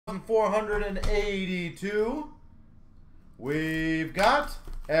1,482. We've got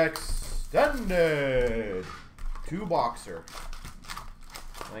extended 2-boxer.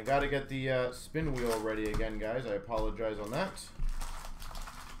 I got to get the spin wheel ready again, guys. I apologize on that.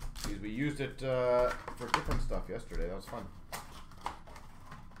 Because we used it for different stuff yesterday. That was fun.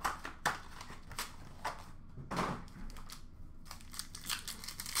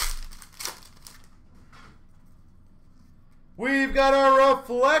 We've got our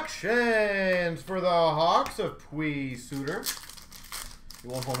reflections for the Hawks of Pui Suter. You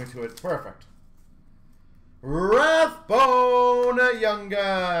won't hold me to it. Perfect. Rathbone Young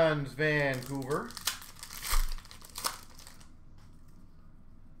Guns, Vancouver.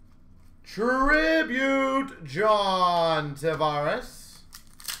 Tribute John Tavares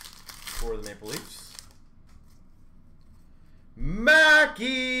for the Maple Leafs.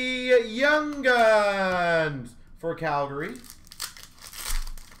 Mackey Young Guns for Calgary.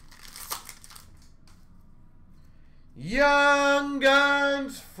 Young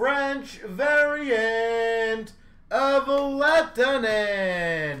Guns French variant of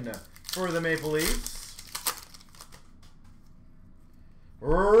Lettinen for the Maple Leafs.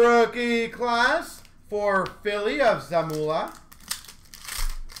 Rookie class for Philly of Zamula.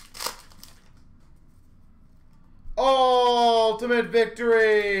 Ultimate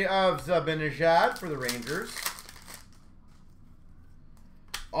victory of Zabinajad for the Rangers.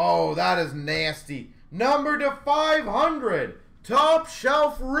 Oh, that is nasty. Number to 500. Top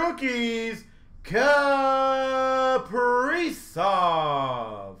shelf rookies. Kaprizov.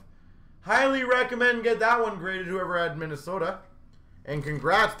 Highly recommend get that one graded, whoever had Minnesota. And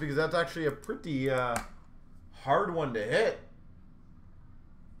congrats, because that's actually a pretty hard one to hit.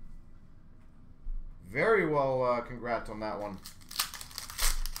 Very well, congrats on that one.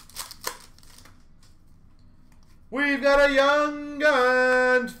 We've got a Young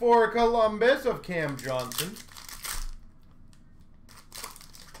Guns for Columbus of Cam Johnson.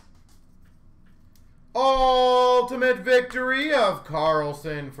 Ultimate victory of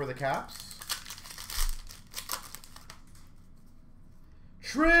Carlson for the Caps.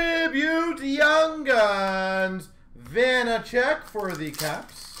 Tribute Young Guns Vanacek for the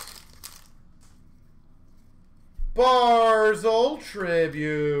Caps. Barzal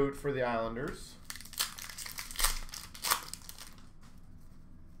Tribute for the Islanders.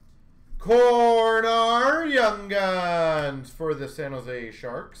 Corner Young Guns for the San Jose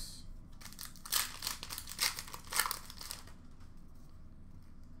Sharks.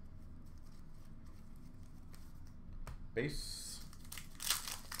 Base.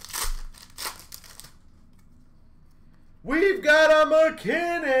 We've got a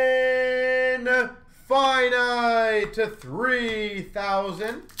McKinnon finite to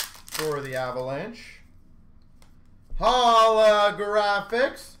 3,000 for the Avalanche.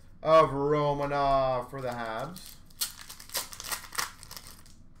 Holographics of Romanov for the Habs.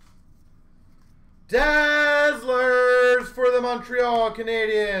 Dazzlers for the Montreal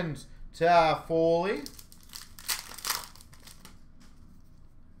Canadiens. Toffoli.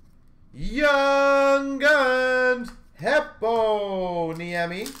 Young Guns Heppo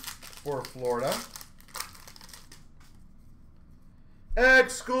Niemi for Florida.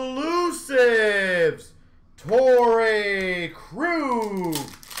 Exclusives Torrey Krug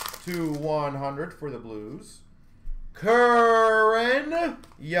to 100 for the Blues. Curran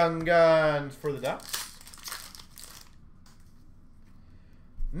Young Guns for the Ducks.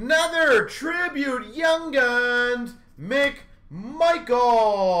 Another Tribute Young Guns McMichael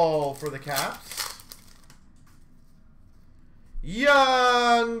for the Caps.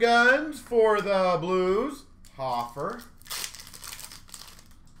 Young Guns for the Blues, Hoffer.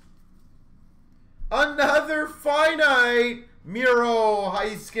 Another finite Miro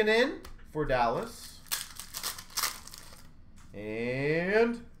Heiskanen for Dallas.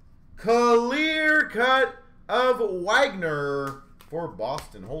 And clear cut of Wagner for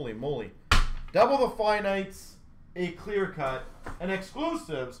Boston. Holy moly. Double the finites, a clear cut, and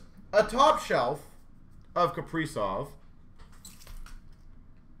exclusives, a top shelf of Kaprizov,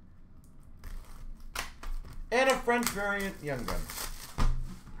 and a French variant Young Gun.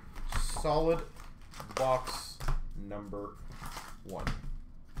 Solid box number 1.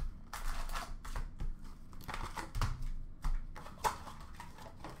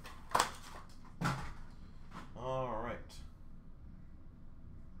 All right.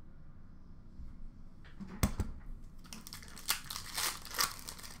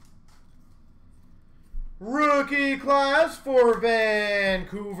 Rookie class for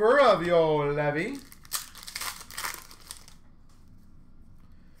Vancouver of Levy.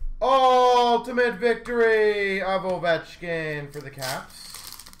 Ultimate victory of Ovechkin for the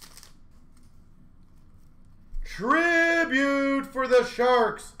Caps. for the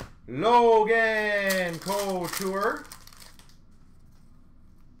Sharks, Logan Couture.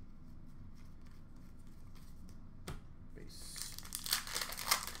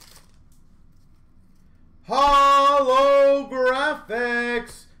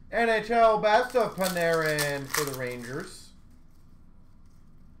 Holographics, NHL Best of Panarin for the Rangers.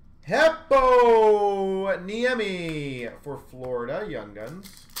 Heppo Niemi for Florida, Young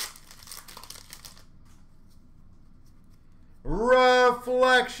Guns.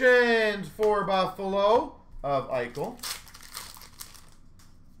 Reflections for Buffalo of Eichel.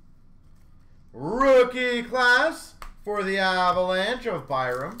 Rookie class for the Avalanche of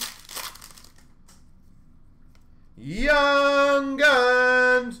Byram. Young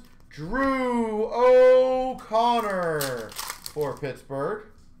Guns, Drew O'Connor for Pittsburgh.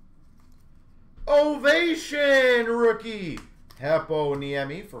 Ovation rookie, Heppo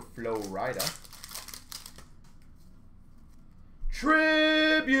Niemi for Florida.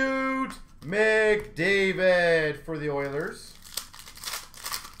 Tribute, McDavid for the Oilers.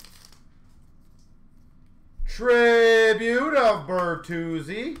 Tribute of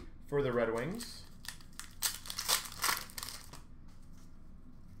Bertuzzi for the Red Wings.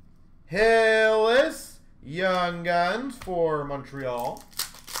 Hillis, Young Guns for Montreal.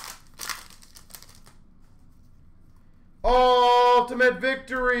 Ultimate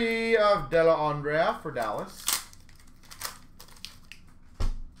Victory of Della Andrea for Dallas.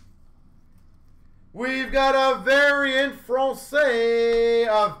 We've got a variant Francais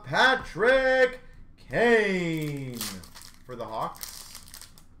of Patrick Kane for the Hawks.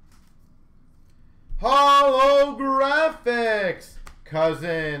 Holographics,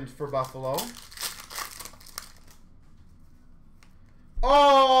 Cousins for Buffalo.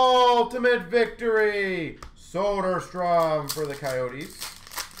 Ultimate Victory, Soderstrom for the Coyotes.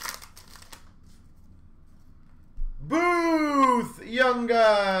 Booth, Young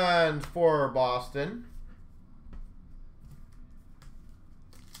Guns for Boston.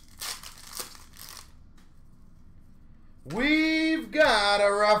 We've got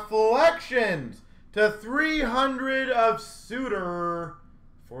a Reflections to 300 of Suter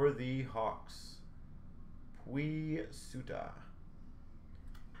for the Hawks. Pui Suter,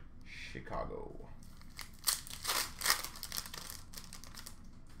 Chicago.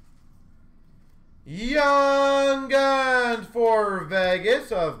 Young Guns for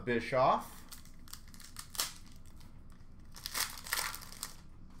Vegas of Bischoff.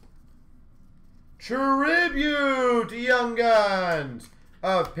 Tribute Young Guns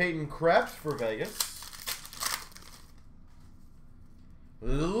of Peyton Krebs for Vegas.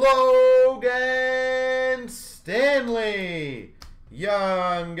 Logan Stanley,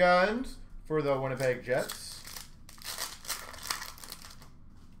 Young Guns for the Winnipeg Jets.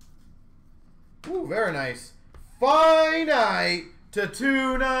 Ooh, very nice. Finite to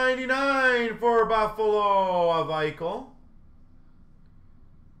 299 for Buffalo of Eichel.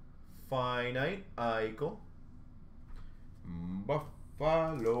 Finite Eichel.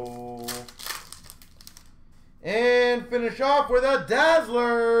 Buffalo. And finish off with a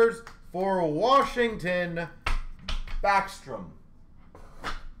Dazzlers for Washington, Backstrom.